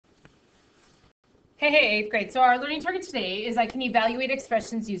Hey, 8th grade. So our learning target today is I can evaluate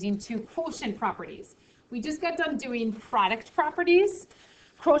expressions using two quotient properties. We just got done doing product properties.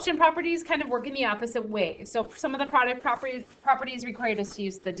 Quotient properties kind of work in the opposite way. So some of the product properties required us to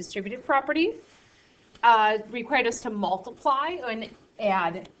use the distributive property, required us to multiply and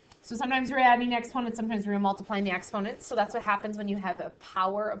add. So sometimes we're adding exponents, sometimes we're multiplying the exponents. So that's what happens when you have a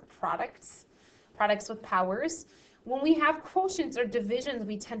power of products with powers. When we have quotients or divisions,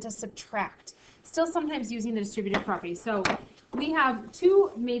 we tend to subtract. Still sometimes using the distributive property. So we have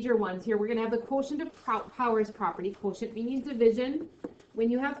two major ones here. We're going to have the quotient of powers property, quotient meaning division when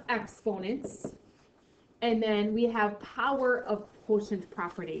you have exponents, and then we have power of quotient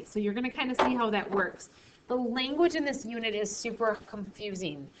property. So you're going to kind of see how that works. The language in this unit is super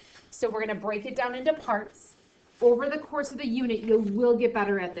confusing. So we're going to break it down into parts. Over the course of the unit, you will get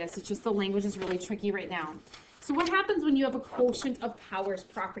better at this. It's just the language is really tricky right now. So what happens when you have a quotient of powers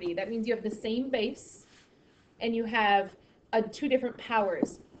property? That means you have the same base and you have two different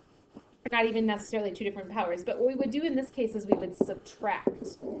powers. Not even necessarily two different powers, but what we would do in this case is we would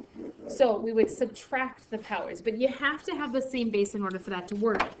subtract. So we would subtract the powers, but you have to have the same base in order for that to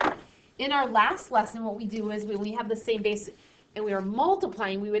work. In our last lesson, what we do is when we have the same base and we are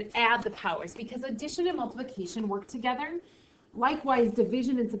multiplying, we would add the powers because addition and multiplication work together. Likewise,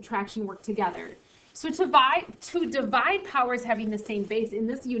 division and subtraction work together. So to divide powers having the same base, in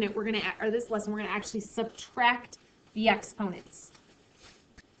this unit, this lesson, we're going to actually subtract the exponents.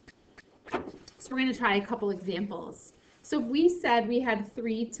 So we're going to try a couple examples. So if we said we had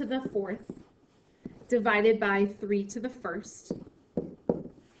 3 to the 4th divided by 3 to the 1st.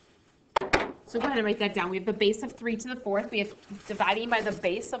 So go ahead and write that down. We have the base of 3 to the 4th. We have dividing by the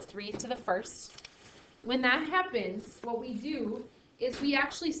base of 3 to the 1st. When that happens, what we do is we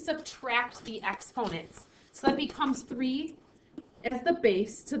actually subtract the exponents. So that becomes 3 as the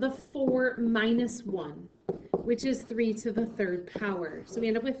base to the 4 minus 1, which is 3 to the 3rd power. So we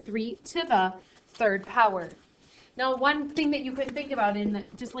end up with 3 to the 3rd power. Now, one thing that you could think about in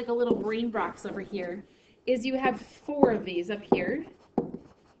just like a little brain box over here is you have 4 of these up here,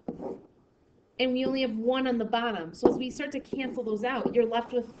 and we only have 1 on the bottom. So as we start to cancel those out, you're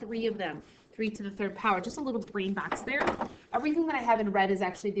left with 3 of them. 3 to the 3rd power, just a little brain box there. Everything that I have in red is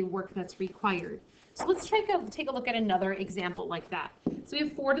actually the work that's required. So let's take a look at another example like that. So we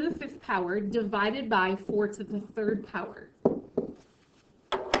have 4 to the 5th power divided by 4 to the 3rd power.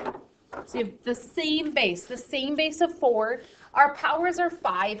 So you have the same base of 4. Our powers are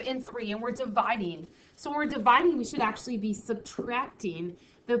 5 and 3, and we're dividing. So when we're dividing, we should actually be subtracting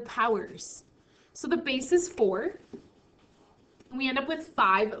the powers. So the base is 4. We end up with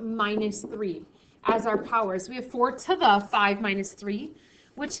 5 minus 3 as our powers. We have 4 to the 5 minus 3,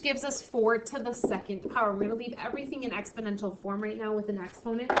 which gives us 4 to the 2nd power. We're going to leave everything in exponential form right now with an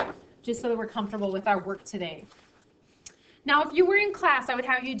exponent, just so that we're comfortable with our work today. Now, if you were in class, I would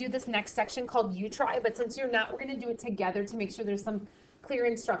have you do this next section called You Try, but since you're not, we're going to do it together to make sure there's some clear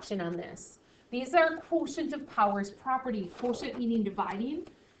instruction on this. These are quotient of powers property, quotient meaning dividing.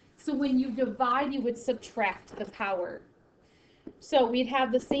 So when you divide, you would subtract the power. So we'd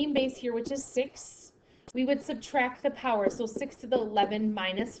have the same base here, which is 6. We would subtract the power. So 6 to the 11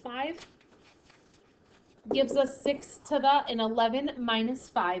 minus 5 gives us 6 to the, and 11 minus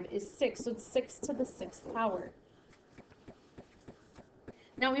 5 is 6. So it's 6 to the 6th power.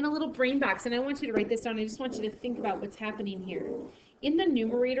 Now in a little brain box, and I want you to write this down. I just want you to think about what's happening here. In the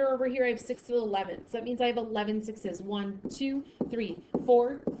numerator over here, I have 6 to the 11. So that means I have 11 sixes. 1, 2, 3,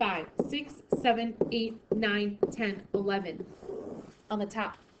 4, 5, 6, 7, 8, 9, 10, 11. On the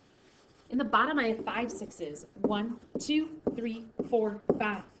top. In the bottom, I have 5 sixes. 1, 2, 3, 4,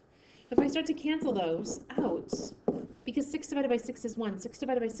 5. If I start to cancel those out, because 6 divided by 6 is 1, 6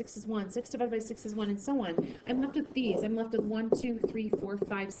 divided by 6 is 1, 6 divided by 6 is 1, and so on, I'm left with these. I'm left with 1, 2, 3, 4,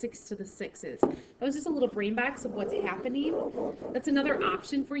 5, 6 to the 6s. That was just a little brain box of what's happening. That's another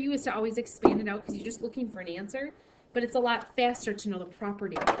option for you, is to always expand it out because you're just looking for an answer, but it's a lot faster to know the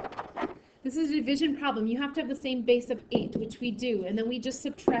property. This is a division problem. You have to have the same base of 8, which we do, and then we just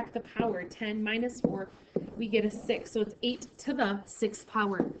subtract the power. 10 minus 4, we get a 6. So it's 8 to the 6th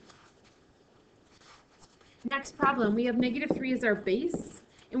power. Next problem, we have negative 3 as our base,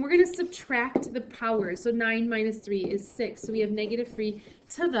 and we're going to subtract the power. So 9 minus 3 is 6. So we have negative 3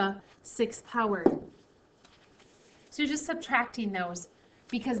 to the 6th power. So you're just subtracting those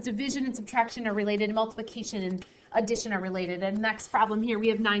because division and subtraction are related, and multiplication and addition are related. And next problem here, we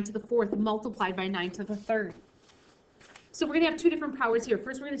have 9 to the 4th multiplied by 9 to the 3rd. So we're going to have 2 different powers here.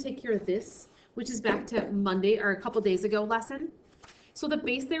 First, we're going to take care of this, which is back to Monday or a couple days ago lesson. So the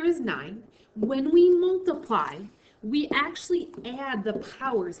base there is 9. When we multiply, we actually add the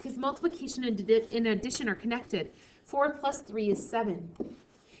powers because multiplication and addition are connected. 4 plus 3 is 7.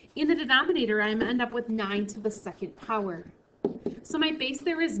 In the denominator, I'm end up with 9 to the second power. So my base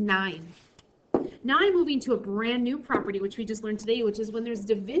there is 9. Now I'm moving to a brand new property, which we just learned today, which is when there's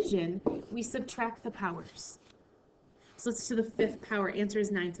division, we subtract the powers. So it's to the 5th power. Answer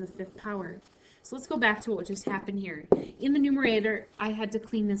is 9 to the 5th power. So let's go back to what just happened here. In the numerator, I had to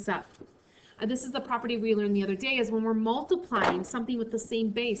clean this up. This is the property we learned the other day, is when we're multiplying something with the same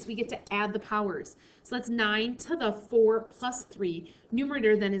base, we get to add the powers. So that's 9 to the 4 plus 3.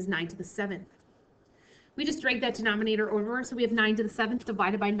 Numerator then is 9 to the 7th. We just drag that denominator over, so we have 9 to the 7th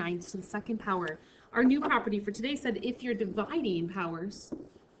divided by 9 to the 2nd power. Our new property for today said if you're dividing powers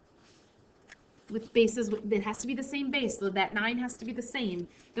with bases, it has to be the same base, so that 9 has to be the same,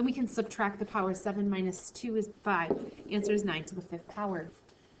 then we can subtract the power. 7 minus 2 is 5. Answer is 9 to the 5th power.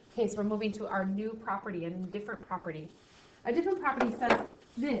 Okay, so we're moving to our new property, a different property. A different property says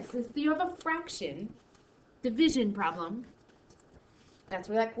this, is you have a fraction, division problem. That's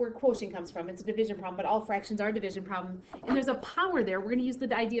where that word quotient comes from. It's a division problem, but all fractions are a division problem. And there's a power there. We're going to use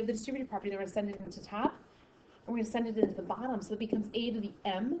the idea of the distributive property. Then we're going to send it into the top, and we're going to send it into the bottom. So it becomes a to the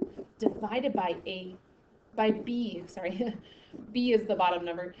m divided by b. Sorry, b is the bottom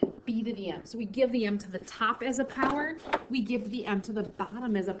number, b to the m. So we give the m to the top as a power. We give the m to the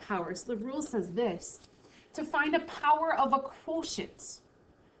bottom as a power. So the rule says this. To find a power of a quotient,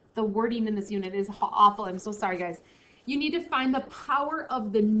 the wording in this unit is awful. I'm so sorry, guys. You need to find the power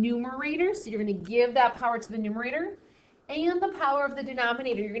of the numerator. So you're going to give that power to the numerator, and the power of the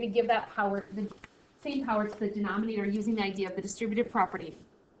denominator. You're going to give that power, the same power, to the denominator using the idea of the distributive property.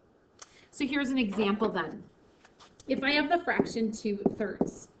 So here's an example then. If I have the fraction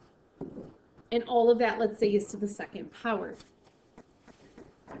 2/3, and all of that, let's say, is to the 2nd power.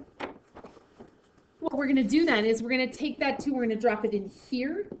 What we're going to do then is we're going to take that 2, we're going to drop it in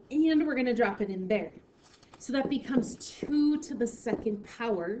here, and we're going to drop it in there. So that becomes 2 to the 2nd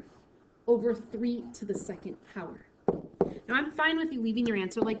power over 3 to the 2nd power. Now I'm fine with you leaving your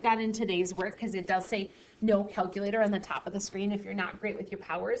answer like that in today's work, because it does say no calculator on the top of the screen if you're not great with your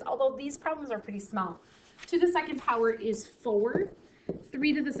powers, although these problems are pretty small. 2 to the 2nd power is 4.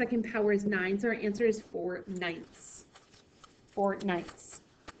 3 to the 2nd power is 9, so our answer is 4/9. 4/9.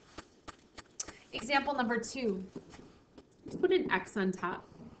 Example number 2. Let's put an X on top.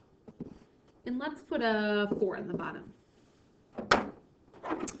 And let's put a 4 on the bottom.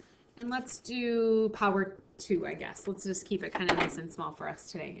 And let's do power 2, I guess. Let's just keep it kind of nice and small for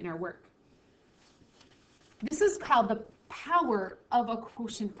us today in our work. This is called the power of a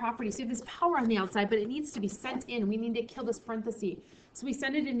quotient property. So you have this power on the outside, but it needs to be sent in. We need to kill this parenthesis. So we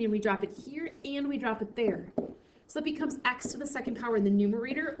send it in and we drop it here and we drop it there. So it becomes x to the 2nd power in the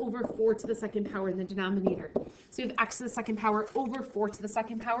numerator over 4 to the 2nd power in the denominator. So we have x to the 2nd power over 4 to the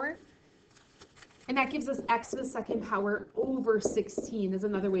 2nd power. And that gives us x to the 2nd power over 16 is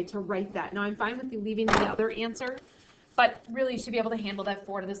another way to write that. Now I'm fine with you leaving the other answer, but really you should be able to handle that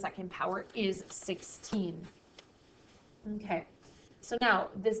 4 to the 2nd power is 16. Okay, so now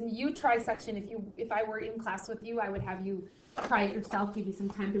this you try section, if I were in class with you, I would have you try it yourself, give you some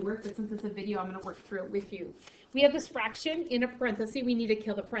time to work, but since it's a video, I'm going to work through it with you. We have this fraction in a parenthesis. We need to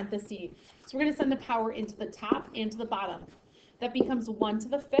kill the parenthesis. So we're going to send the power into the top and to the bottom. That becomes 1 to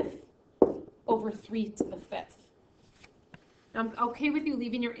the 5th over 3 to the 5th. Now, I'm okay with you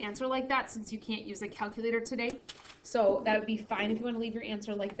leaving your answer like that since you can't use a calculator today. So that would be fine if you want to leave your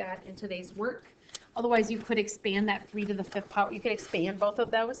answer like that in today's work. Otherwise, you could expand that 3 to the 5th power. You could expand both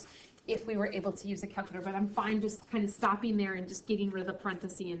of those if we were able to use a calculator. But I'm fine just kind of stopping there and just getting rid of the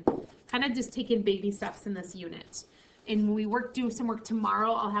parenthesis and kind of just taking baby steps in this unit. And when we do some work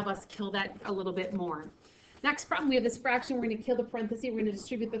tomorrow, I'll have us kill that a little bit more. Next problem, we have this fraction. We're going to kill the parenthesis. We're going to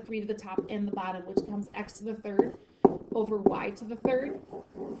distribute the 3 to the top and the bottom, which becomes x to the 3rd over y to the 3rd.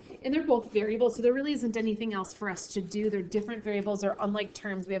 And they're both variables, so there really isn't anything else for us to do. They're different variables. They're unlike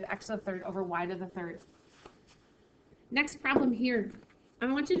terms. We have x to the 3rd over y to the 3rd. Next problem here.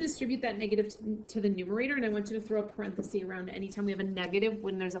 I want you to distribute that negative to the numerator, and I want you to throw a parenthesis around it anytime we have a negative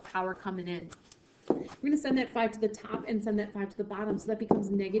when there's a power coming in. We're going to send that 5 to the top and send that 5 to the bottom, so that becomes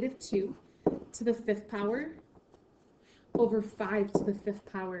negative 2 to the 5th power over 5 to the 5th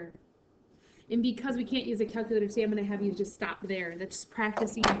power. And because we can't use a calculator today, I'm going to have you just stop there. That's just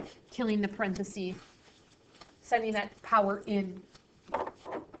practicing killing the parenthesis, sending that power in.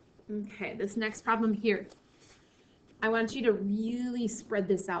 Okay, this next problem here. I want you to really spread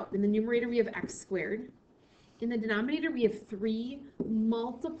this out. In the numerator, we have x squared. In the denominator, we have 3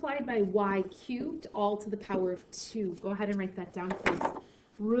 multiplied by y cubed, all to the power of 2. Go ahead and write that down, please.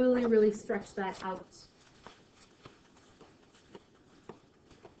 Really, really stretch that out.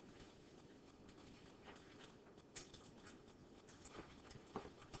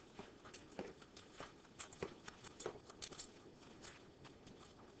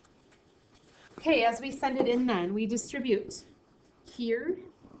 Okay, as we send it in then, we distribute here,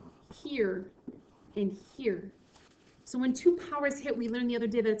 here, and here. So when two powers hit, we learned the other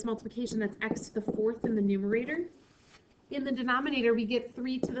day that it's multiplication, that's x to the fourth in the numerator. In the denominator, we get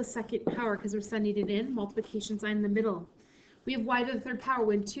 3 to the second power because we're sending it in, multiplication sign in the middle. We have y to the third power.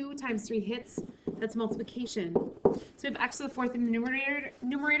 When 2 times 3 hits, that's multiplication. So we have x to the fourth in the numerator,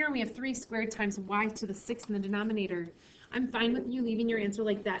 and we have 3 squared times y to the sixth in the denominator. I'm fine with you leaving your answer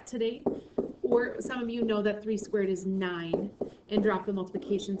like that today. Or some of you know that 3 squared is 9 and drop the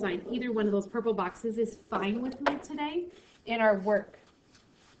multiplication sign. Either one of those purple boxes is fine with me today in our work.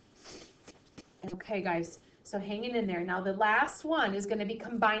 Okay, guys, so hanging in there. Now the last one is going to be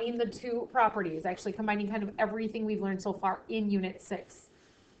combining the two properties, actually combining kind of everything we've learned so far in Unit 6.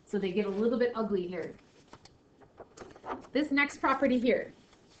 So they get a little bit ugly here. This next property here,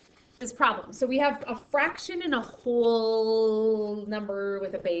 this problem. So we have a fraction and a whole number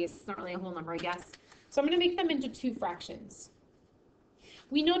with a base. It's not really a whole number, I guess. So I'm going to make them into two fractions.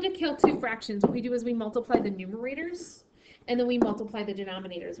 We know to kill two fractions, what we do is we multiply the numerators, and then we multiply the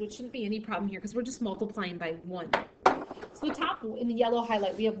denominators, which shouldn't be any problem here because we're just multiplying by 1. So the top in the yellow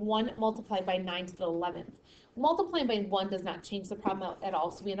highlight, we have 1 multiplied by 9 to the 11th. Multiplying by 1 does not change the problem at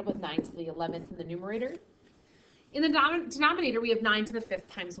all, so we end up with 9 to the 11th in the numerator. In the denominator, we have 9 to the 5th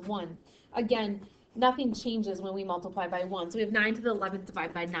times 1. Again, nothing changes when we multiply by 1. So we have 9 to the 11th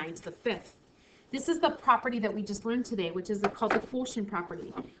divided by 9 to the 5th. This is the property that we just learned today, which is called the quotient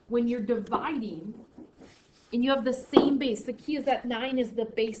property. When you're dividing and you have the same base, the key is that 9 is the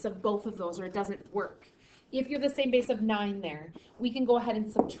base of both of those or it doesn't work. If you're the same base of 9 there, we can go ahead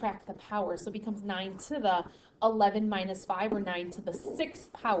and subtract the power. So it becomes 9 to the 11 minus 5 or 9 to the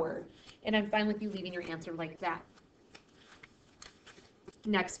 6th power. And I'm fine with you leaving your answer like that.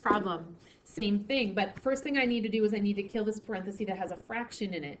 Next problem, same thing, but first thing I need to do is I need to kill this parenthesis that has a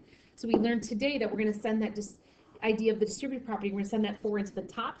fraction in it. So we learned today that we're going to send that idea of the distributive property, we're going to send that 4 into the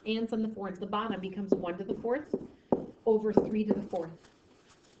top and send the 4 into the bottom. It becomes 1 to the 4th over 3 to the 4th.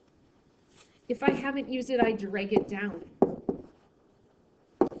 If I haven't used it, I drag it down.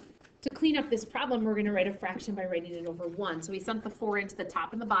 To clean up this problem, we're going to write a fraction by writing it over 1. So we sent the 4 into the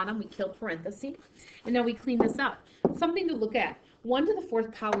top and the bottom, we killed parentheses, and now we clean this up. Something to look at. 1 to the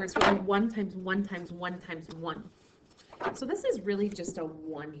 4th power is really 1 times 1 times 1 times 1. So this is really just a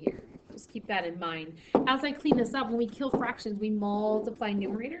 1 here. Just keep that in mind. As I clean this up, when we kill fractions, we multiply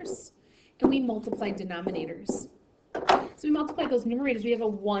numerators and we multiply denominators. So we multiply those numerators. We have a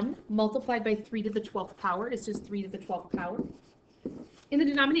 1 multiplied by 3 to the 12th power. It's just 3 to the 12th power. In the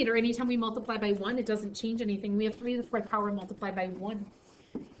denominator, anytime we multiply by 1, it doesn't change anything. We have 3 to the 4th power multiplied by 1.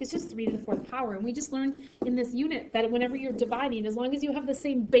 It's just 3 to the 4th power. And we just learned in this unit that whenever you're dividing, as long as you have the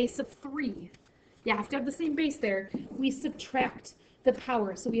same base of 3, you have to have the same base there, we subtract the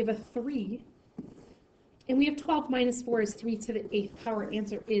power. So we have a 3, and we have 12 minus 4 is 3 to the 8th power.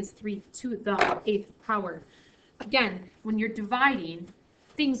 Answer is 3 to the 8th power. Again, when you're dividing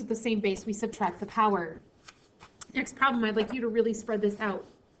things with the same base, we subtract the power. Next problem, I'd like you to really spread this out.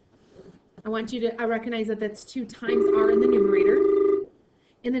 I want you to recognize that that's 2 times r in the numerator.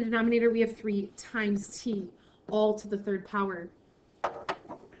 In the denominator, we have 3 times t, all to the 3rd power.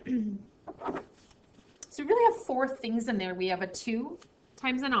 So we really have 4 things in there. We have a 2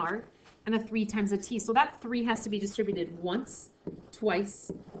 times an r and a 3 times a t. So that 3 has to be distributed once,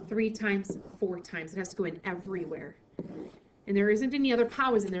 twice, 3 times, 4 times. It has to go in everywhere. And there isn't any other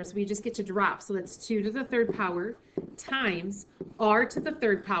powers in there, so we just get to drop. So that's 2 to the 3rd power times r to the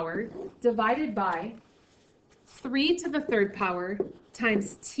 3rd power divided by 3 to the 3rd power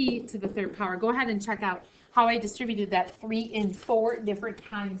times t to the 3rd power. Go ahead and check out how I distributed that 3 in 4 different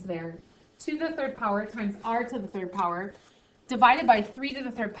times there. 2 to the 3rd power times r to the 3rd power divided by 3 to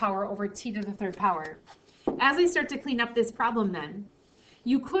the 3rd power over t to the 3rd power. As I start to clean up this problem then,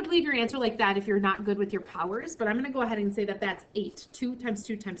 you could leave your answer like that if you're not good with your powers, but I'm going to go ahead and say that that's 8. 2 times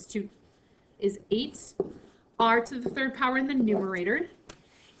 2 times 2 is 8. R to the 3rd power in the numerator.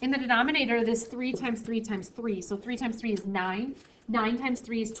 In the denominator, this 3 times 3 times 3. So 3 times 3 is 9. 9 times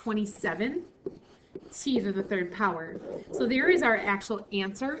 3 is 27. T to the 3rd power. So there is our actual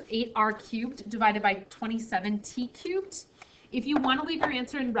answer, 8r cubed divided by 27t cubed. If you want to leave your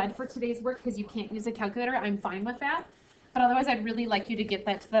answer in red for today's work because you can't use a calculator, I'm fine with that. But otherwise, I'd really like you to get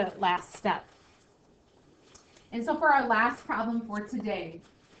that to the last step. And so for our last problem for today,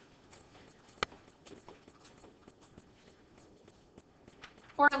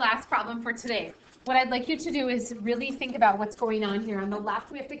 what I'd like you to do is really think about what's going on here. On the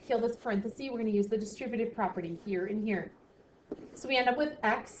left, we have to kill this parenthesis. We're going to use the distributive property here and here. So we end up with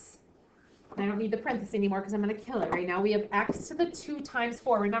x I don't need the parenthesis anymore because I'm going to kill it right now. We have x to the 2 times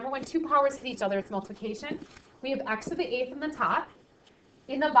 4. Remember, when two powers hit each other, it's multiplication. We have x to the 8th in the top.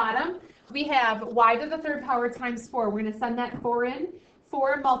 In the bottom, we have y to the 3rd power times 4. We're going to send that 4 in.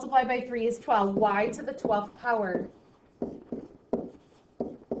 4 multiplied by 3 is 12. Y to the 12th power.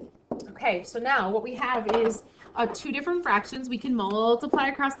 Okay, so now what we have is two different fractions. We can multiply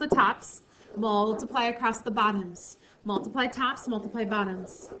across the tops, multiply across the bottoms, multiply tops, multiply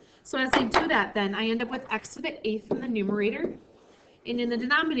bottoms. So as I do that, then I end up with x to the 8th in the numerator. And in the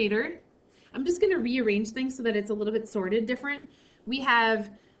denominator, I'm just going to rearrange things so that it's a little bit sorted different. We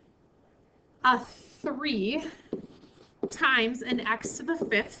have a 3 times an x to the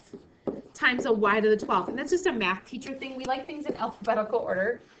 5th times a y to the 12th. And that's just a math teacher thing. We like things in alphabetical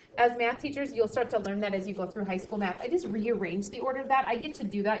order. As math teachers, you'll start to learn that as you go through high school math. I just rearrange the order of that. I get to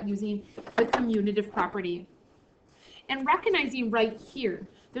do that using the commutative property. And recognizing right here,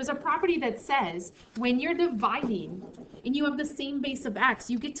 there's a property that says when you're dividing and you have the same base of x,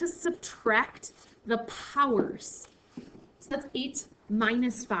 you get to subtract the powers. So that's 8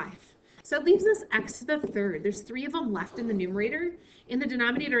 minus 5. So it leaves us x to the 3rd. There's 3 of them left in the numerator. In the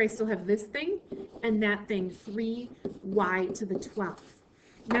denominator, I still have this thing and that thing, 3y to the 12th.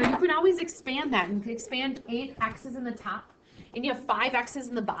 Now you can always expand that. You can expand 8 x's in the top and you have 5 x's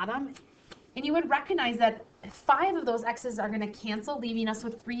in the bottom. And you would recognize that 5 of those x's are going to cancel, leaving us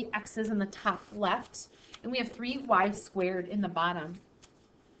with 3 x's in the top left. And we have 3y squared in the bottom.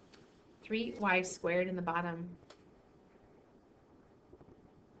 3y squared in the bottom.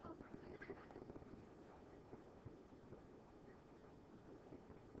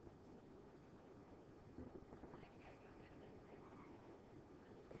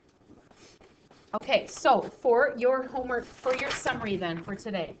 Okay, so for your homework, for your summary then for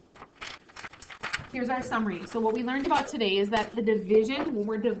today, here's our summary. So what we learned about today is that the division, when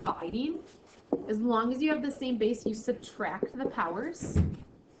we're dividing, as long as you have the same base, you subtract the powers.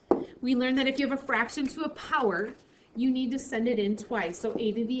 We learned that if you have a fraction to a power, you need to send it in twice. So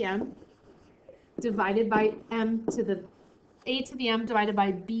a to the m divided by m to the a to the m divided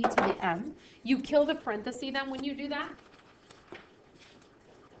by b to the m. You kill the parenthesis then when you do that.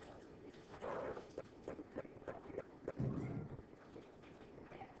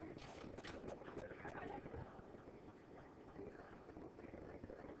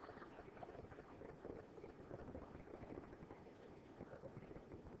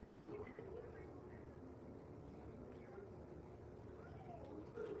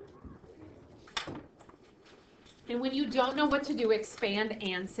 And when you don't know what to do, expand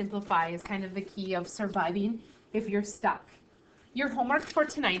and simplify is kind of the key of surviving if you're stuck. Your homework for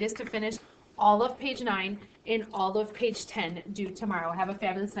tonight is to finish all of page 9 and all of page 10 due tomorrow. Have a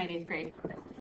fabulous night, 8th grade.